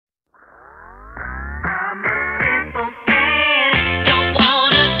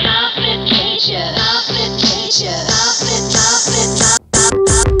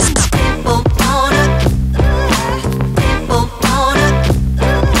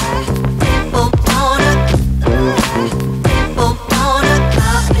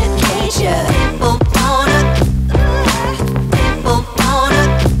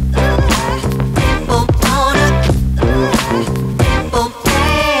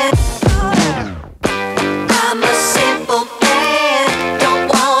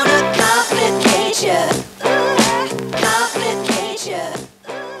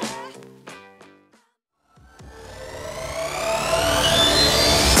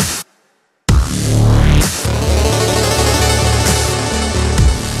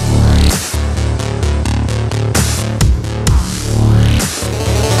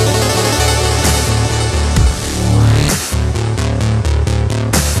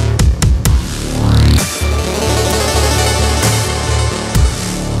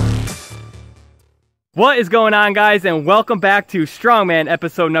What is going on, guys, and welcome back to Strongman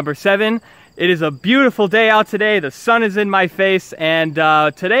episode number 7. It is a beautiful day out today. The sun is in my face, and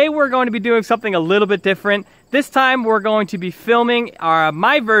today we're going to be doing something a little bit different. This time we're going to be filming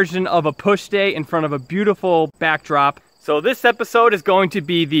my version of a push day in front of a beautiful backdrop. So this episode is going to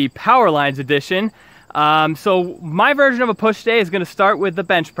be the Power Lines edition. So my version of a push day is going to start with the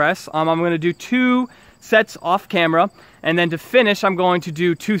bench press. I'm going to do 2 sets off camera, and then to finish I'm going to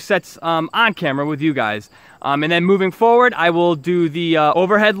do 2 sets on camera with you guys. And then moving forward I will do the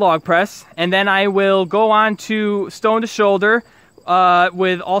overhead log press, and then I will go on to stone to shoulder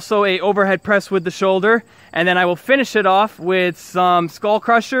with also a overhead press with the shoulder, and then I will finish it off with some skull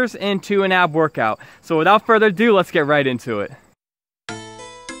crushers into an ab workout. So without further ado, let's get right into it.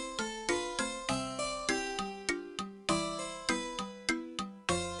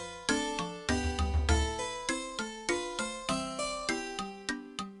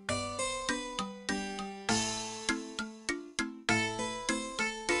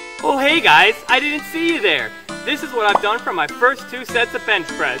 Oh hey guys, I didn't see you there. This is what I've done for my first 2 sets of bench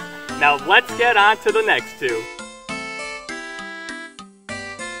press. Now let's get on to the next 2.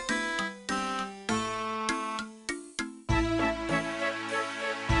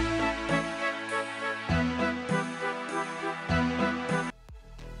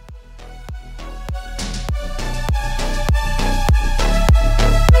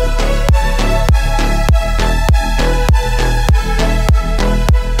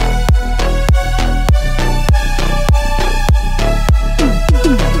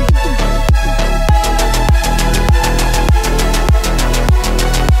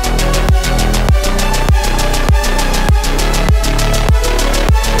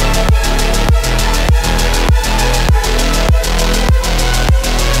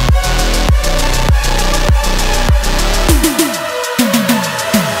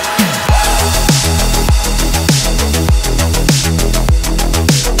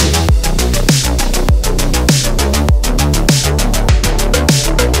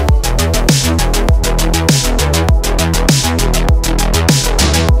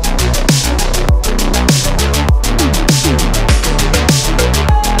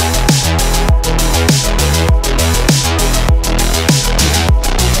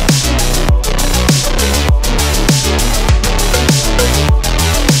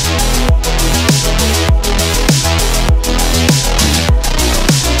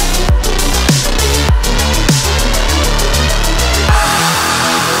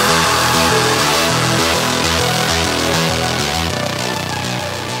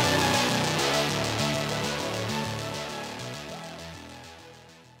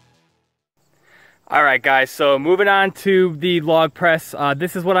 Alright guys, so moving on to the log press.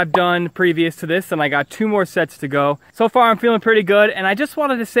 This is what I've done previous to this, and I got 2 more sets to go. So far I'm feeling pretty good, and I just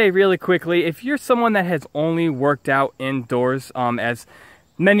wanted to say really quickly, if you're someone that has only worked out indoors, as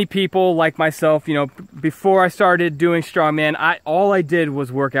many people like myself, you know, before I started doing Strongman, all I did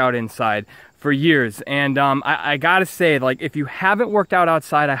was work out inside for years. And I gotta say, like, if you haven't worked out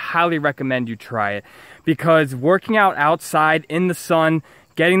outside, I highly recommend you try it. Because working out outside in the sun,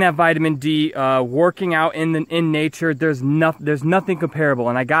 getting that vitamin D, working out in nature, there's nothing comparable,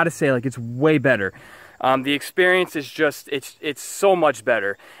 and I gotta say, like, it's way better. The experience is just it's so much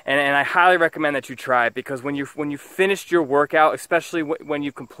better, and I highly recommend that you try it, because when you finished your workout, especially when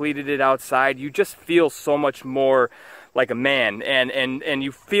you completed it outside, you just feel so much more like a man, and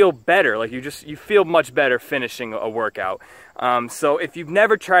you feel better. Like you feel much better finishing a workout. So if you've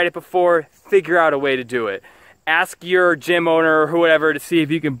never tried it before, figure out a way to do it. Ask your gym owner or whoever to see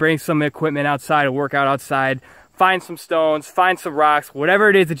if you can bring some equipment outside and work out outside. Find some stones, find some rocks, whatever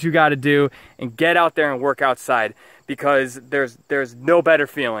it is that you got to do, and get out there and work outside, because there's no better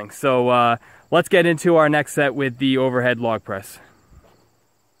feeling. So let's get into our next set with the overhead log press.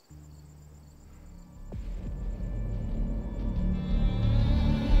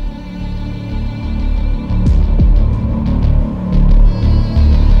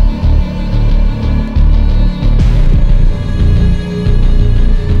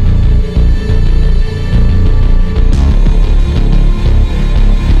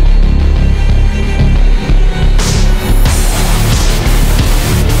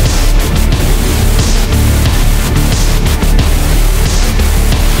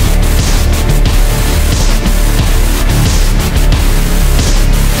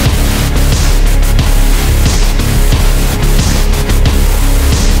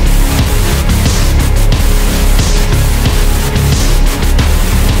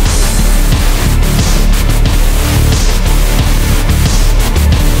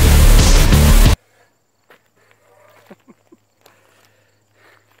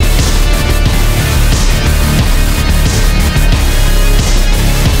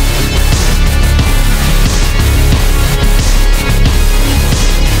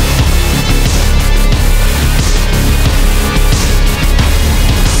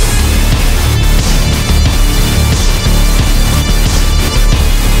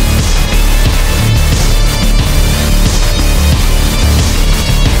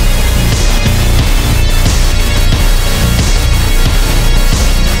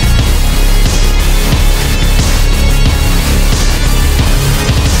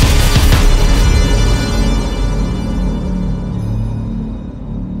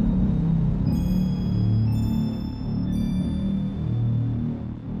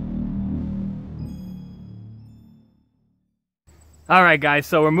 All right, guys,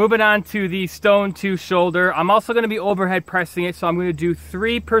 so we're moving on to the stone to shoulder. I'm also going to be overhead pressing it, so I'm going to do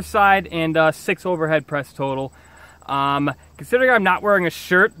 3 per side and 6 overhead press total. Considering I'm not wearing a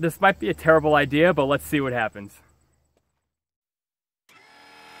shirt, this might be a terrible idea, but let's see what happens.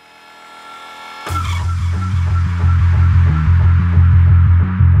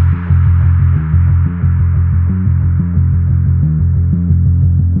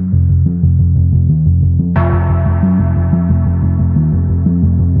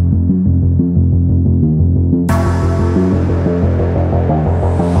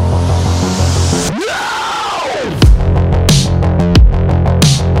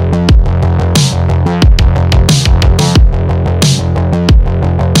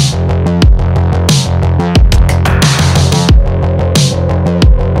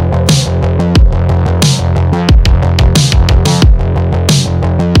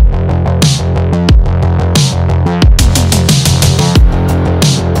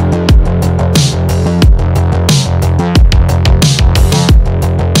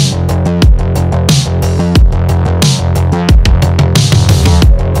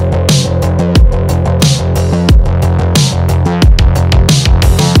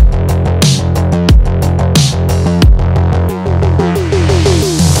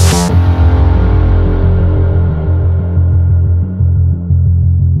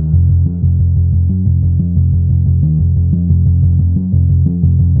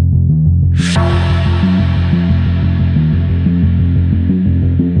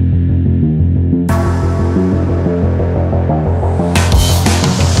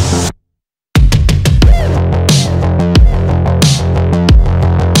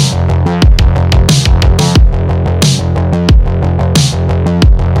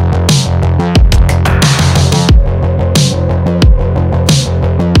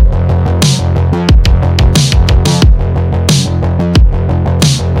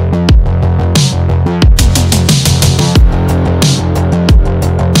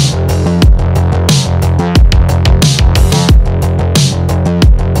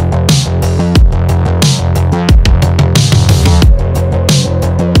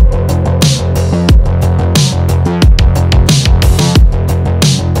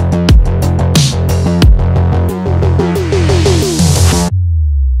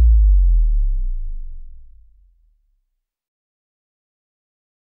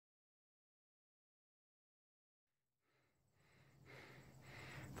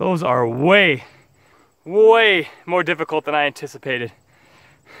 Those are way more difficult than I anticipated.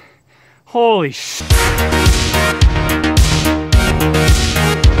 Holy sh!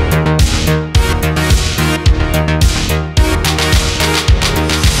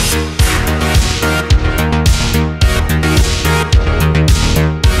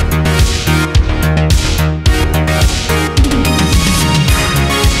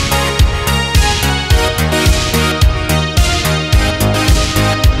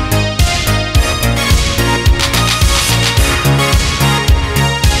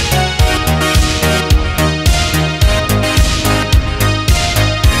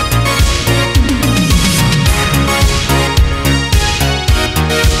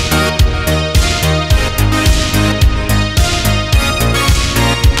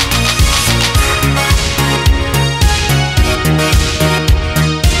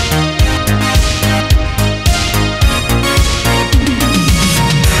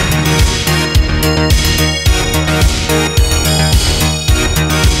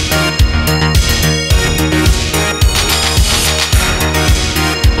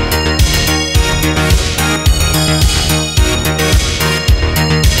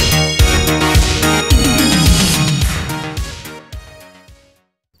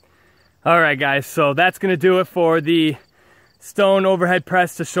 Alright guys, so that's going to do it for the stone overhead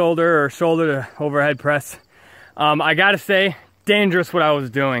press to shoulder or shoulder to overhead press. I gotta say, dangerous what I was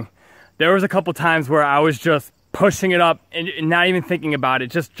doing. There was a couple times where I was just pushing it up and not even thinking about it,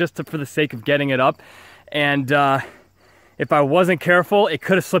 just for the sake of getting it up. And if I wasn't careful, it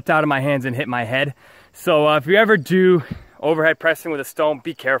could have slipped out of my hands and hit my head. So if you ever do overhead pressing with a stone,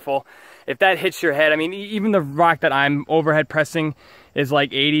 be careful. If that hits your head, I mean, even the rock that I'm overhead pressing is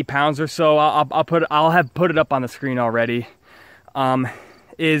like 80 pounds or so. I'll have put it up on the screen already.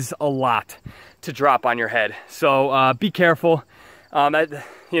 Is a lot to drop on your head. So be careful.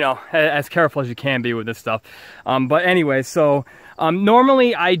 You know, as careful as you can be with this stuff. But anyway, so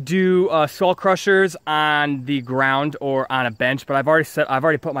normally I do skull crushers on the ground or on a bench, but I've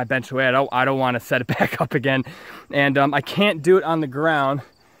already put my bench away. I don't want to set it back up again, and I can't do it on the ground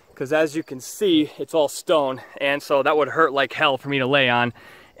because, as you can see, it's all stone, and so that would hurt like hell for me to lay on.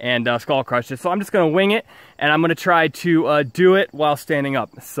 and skull crushed it. So I'm just gonna wing it, and I'm gonna try to do it while standing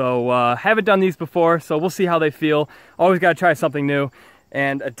up. So haven't done these before, so we'll see how they feel. Always gotta try something new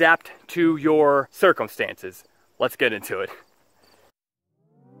and adapt to your circumstances. Let's get into it.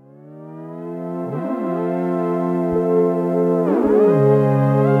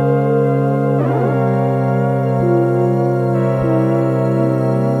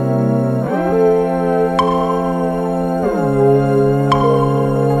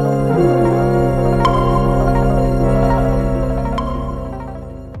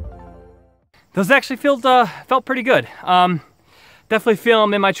 Those actually felt pretty good. Definitely feel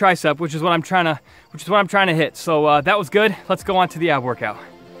them in my tricep, which is what I'm trying to hit. So that was good. Let's go on to the ab workout.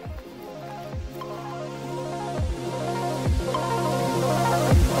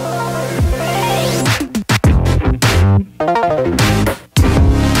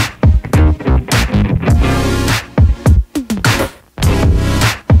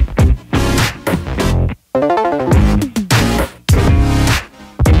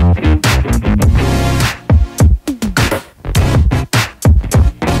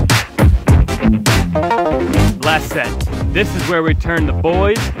 Last set. This is where we turn the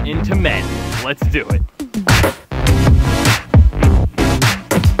boys into men. Let's do it.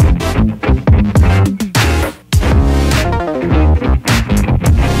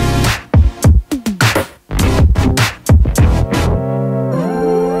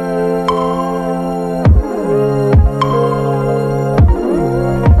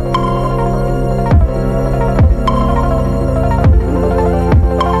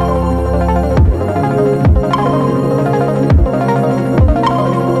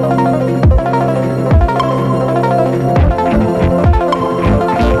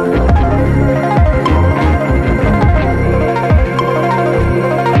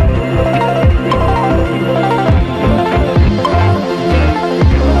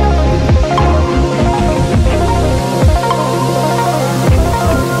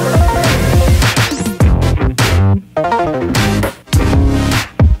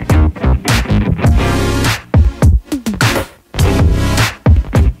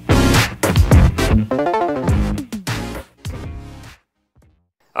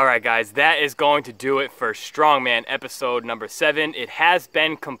 Alright guys, that is going to do it for Strongman episode number 7. It has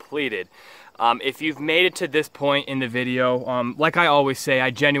been completed. If you've made it to this point in the video, like I always say, I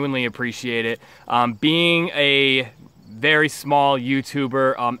genuinely appreciate it. Being a very small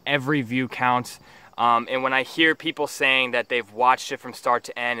YouTuber, every view counts. And when I hear people saying that they've watched it from start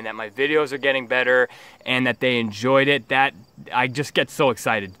to end and that my videos are getting better and that they enjoyed it, that I just get so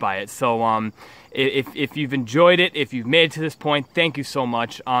excited by it. So if you've enjoyed it, if you've made it to this point, thank you so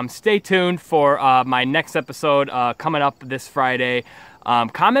much. Stay tuned for my next episode coming up this Friday.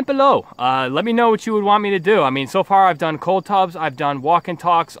 Comment below. Let me know what you would want me to do. I mean, so far I've done cold tubs, I've done walk and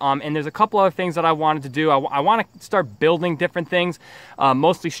talks, and there's a couple other things that I wanted to do. I want to start building different things,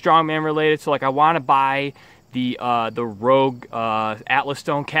 mostly strongman related. So like I want to buy the Rogue Atlas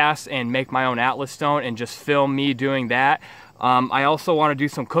Stone cast and make my own Atlas Stone and just film me doing that. I also want to do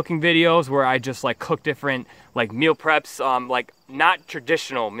some cooking videos where I just like cook different like meal preps, like not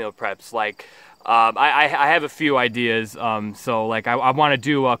traditional meal preps, like I have a few ideas. So like I want to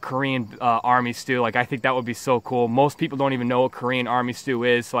do a Korean army stew. Like I think that would be so cool. Most people don't even know what Korean army stew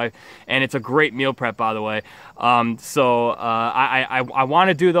is. So and it's a great meal prep, by the way. I want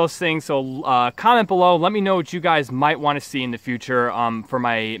to do those things. So comment below. Let me know what you guys might want to see in the future for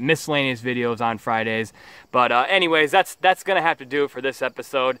my miscellaneous videos on Fridays. But anyways, that's gonna have to do it for this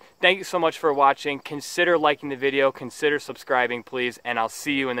episode. Thank you so much for watching. Consider liking the video. Consider subscribing, please. And I'll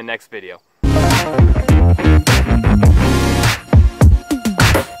see you in the next video.